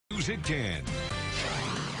News at 10.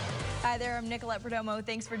 Hi there, I'm Nicolette Perdomo.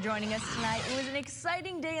 Thanks for joining us tonight. It was an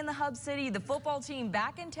exciting day in the Hub City. The football team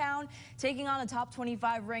back in town, taking on a top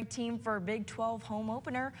 25 ranked team for a Big 12 home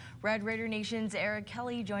opener. Red Raider Nation's Eric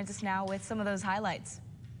Kelly joins us now with some of those highlights.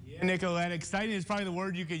 Yeah, Nicolette, exciting is probably the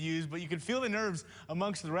word you could use, but you could feel the nerves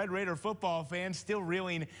amongst the Red Raider football fans, still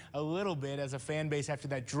reeling a little bit as a fan base after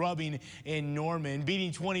that drubbing in Norman.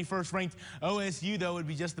 Beating 21st ranked OSU, though, would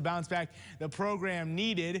be just the bounce back the program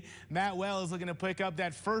needed. Matt Wells is looking to pick up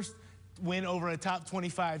that first win over a top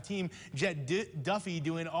 25 team. Jet Duffy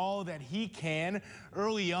doing all that he can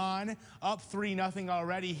early on, up 3-0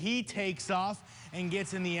 already. He takes off and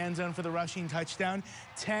gets in the end zone for the rushing touchdown.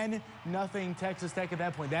 10-0 Texas Tech at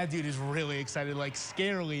that point. That dude is really excited, like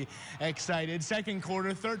scarily excited. Second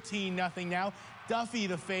quarter, 13-0 now. Duffy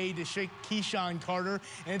the fade to Keyshawn Carter,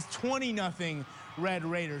 and it's 20-0 Red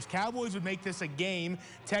Raiders. Cowboys would make this a game.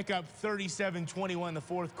 Tech up 37-21 in the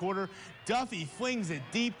fourth quarter. Duffy flings it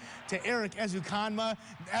deep to Eric Ezukanma.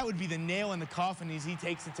 That would be the nail in the coffin as he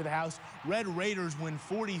takes it to the house. Red Raiders win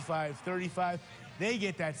 45-35. They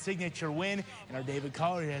get that signature win, and our David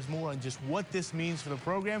Collier has more on just what this means for the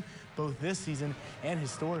program, both this season and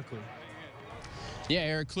historically. Yeah,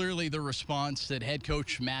 Eric, clearly the response that head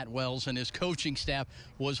coach Matt Wells and his coaching staff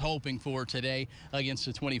was hoping for today against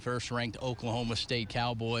the 21st ranked Oklahoma State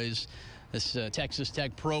Cowboys. This Texas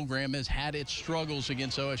Tech program has had its struggles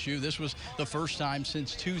against OSU. This was the first time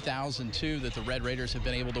since 2002 that the Red Raiders have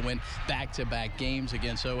been able to win back-to-back games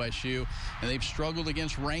against OSU. And they've struggled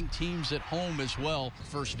against ranked teams at home as well.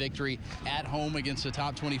 First victory at home against a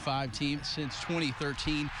top 25 team since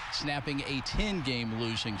 2013, snapping a 10-game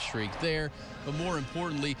losing streak there. But more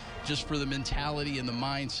importantly, just for the mentality and the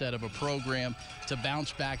mindset of a program to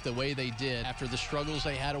bounce back the way they did after the struggles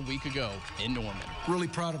they had a week ago in Norman. Really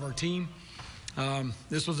proud of our team.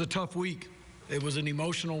 This was a tough week. It was an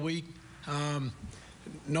emotional week.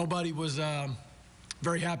 Nobody was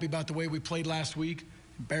very happy about the way we played last week,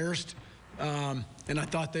 embarrassed, and I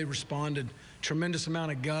thought they responded. Tremendous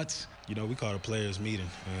amount of guts. You know, we called a players meeting,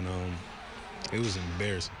 and it was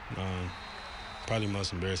embarrassing. Probably the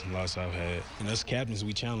most embarrassing loss I've had. And as captains,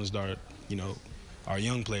 we challenged our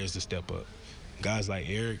young players to step up. Guys like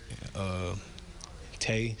Eric,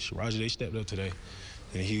 Tay, Shiraja, they stepped up today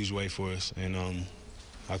in a huge way for us, and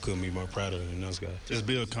I couldn't be more proud of them than those guys. Just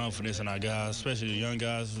build confidence in our guys, especially the young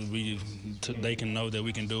guys. They can know that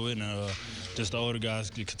we can do it, and just the older guys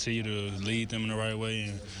can continue to lead them in the right way,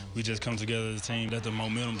 and we just come together as a team. Let the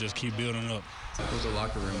momentum just keep building up. What was the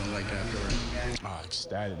locker room like afterward? Oh,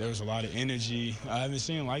 ecstatic. There was a lot of energy. I haven't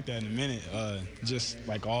seen it like that in a minute, just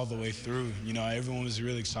like all the way through. You know, everyone was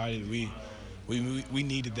really excited. We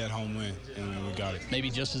needed that home win, and we got it. Maybe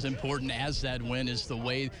just as important as that win is the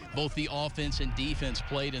way both the offense and defense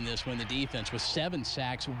played in this one. The defense with 7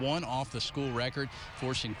 sacks, 1 off the school record,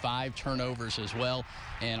 forcing 5 turnovers as well.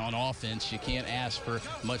 And on offense, you can't ask for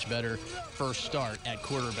much better first start at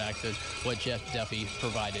quarterback than what Jet Duffy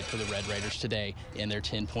provided for the Red Raiders today in their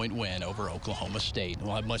 10-point win over Oklahoma State.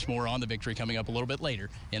 We'll have much more on the victory coming up a little bit later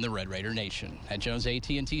in the Red Raider Nation. At Jones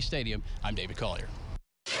AT&T Stadium, I'm David Collier.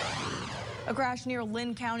 A crash near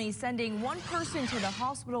Lynn County sending one person to the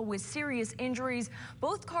hospital with serious injuries.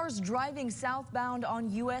 Both cars driving southbound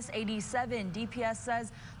on US 87. DPS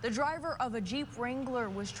says the driver of a Jeep Wrangler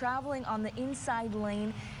was traveling on the inside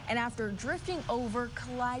lane and after drifting over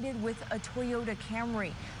collided with a Toyota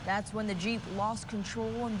Camry. That's when the Jeep lost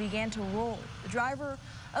control and began to roll. The driver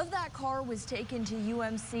of that car was taken to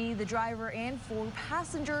UMC. The driver and 4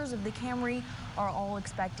 passengers of the Camry are all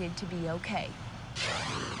expected to be okay.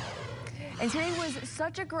 And today was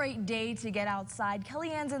such a great day to get outside.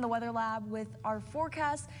 Kellyanne's in the weather lab with our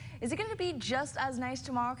forecast. Is it going to be just as nice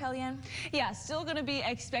tomorrow, Kellyanne? Yeah, still going to be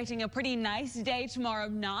expecting a pretty nice day tomorrow.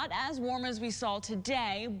 Not as warm as we saw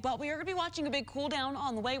today, but we are going to be watching a big cool down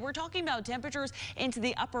on the way. We're talking about temperatures into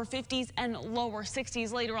the upper 50s and lower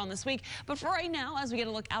 60s later on this week. But for right now, as we get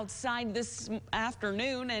a look outside this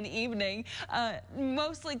afternoon and evening,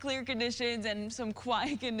 mostly clear conditions and some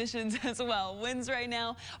quiet conditions as well. Winds right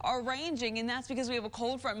now are ranging, and that's because we have a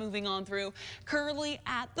cold front moving on through currently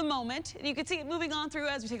at the moment. And you can see it moving on through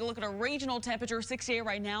as we take a look at a regional temperature. 68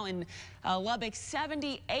 right now in Lubbock,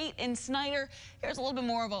 78 in Snyder. Here's a little bit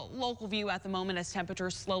more of a local view at the moment as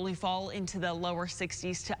temperatures slowly fall into the lower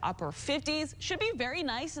 60s to upper 50s. Should be a very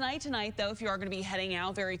nice night tonight, though, if you are going to be heading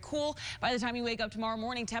out. Very cool. By the time you wake up tomorrow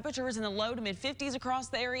morning, temperatures in the low to mid 50s across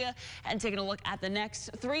the area. And taking a look at the next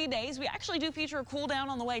 3 days, we actually do feature a cool down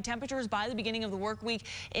on the way. Temperatures by the beginning of the work week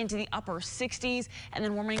into the upper 60s and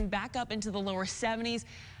then warming back up into the lower 70s.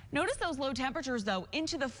 Notice those low temperatures, though,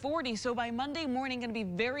 into the 40s. So by Monday morning, going to be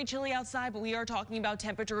very chilly outside, but we are talking about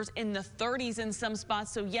temperatures in the 30s in some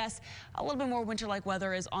spots. So yes, a little bit more winter-like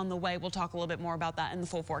weather is on the way. We'll talk a little bit more about that in the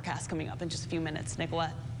full forecast coming up in just a few minutes.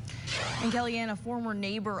 Nicolette. And Kellyanne, a former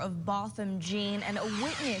neighbor of Botham Jean and a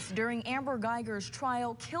witness during Amber Geiger's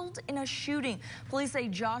trial, killed in a shooting. Police say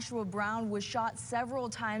Joshua Brown was shot several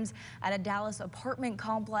times at a Dallas apartment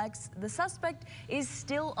complex. The suspect is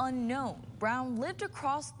still unknown. Brown lived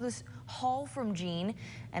across this hall from Jean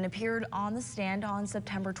and appeared on the stand on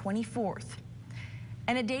September 24th.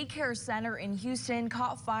 And a daycare center in Houston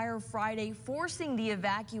caught fire Friday, forcing the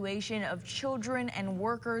evacuation of children and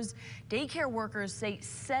workers. Daycare workers say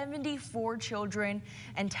 74 children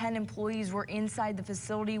and 10 employees were inside the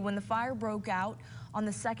facility when the fire broke out on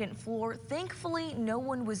the second floor. Thankfully, no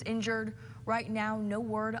one was injured. Right now, no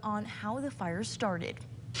word on how the fire started.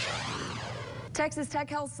 Texas Tech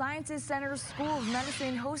Health Sciences Center's School of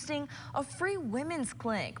Medicine hosting a free women's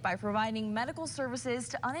clinic by providing medical services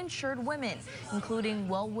to uninsured women, including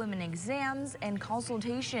well women exams and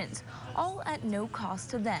consultations, all at no cost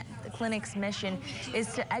to them. The clinic's mission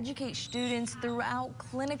is to educate students throughout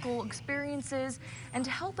clinical experiences and to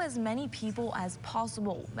help as many people as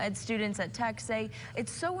possible. Med students at Tech say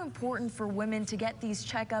it's so important for women to get these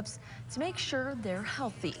checkups to make sure they're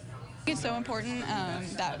healthy. It's so important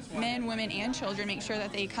that men, women, and children make sure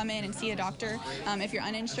that they come in and see a doctor. If you're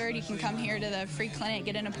uninsured, you can come here to the free clinic,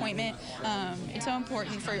 get an appointment. It's so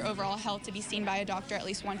important for your overall health to be seen by a doctor at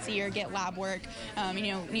least once a year, get lab work.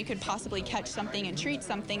 You could possibly catch something and treat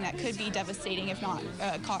something that could be devastating if not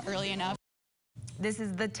caught early enough. This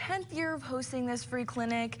is the 10th year of hosting this free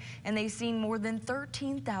clinic, and they've seen more than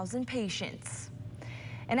 13,000 patients.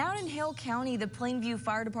 And out in Hale County, the Plainview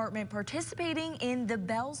Fire Department participating in the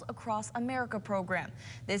Bells Across America program.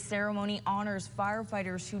 This ceremony honors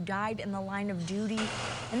firefighters who died in the line of duty,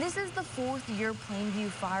 and this is the 4th year Plainview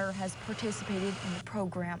Fire has participated in the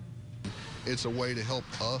program. It's a way to help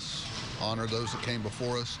us honor those that came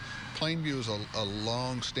before us. Plainview is a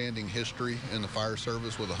long-standing history in the fire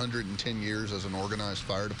service with 110 years as an organized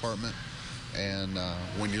fire department. And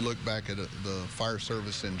when you look back at the fire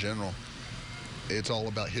service in general, it's all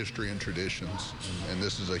about history and traditions, and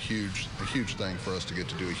this is a huge thing for us to get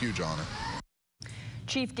to do, a huge honor.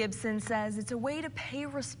 Chief Gibson says it's a way to pay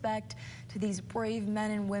respect to these brave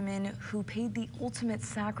men and women who paid the ultimate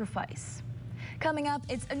sacrifice. Coming up,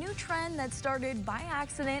 it's a new trend that started by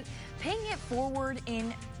accident, paying it forward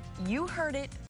in, you heard it,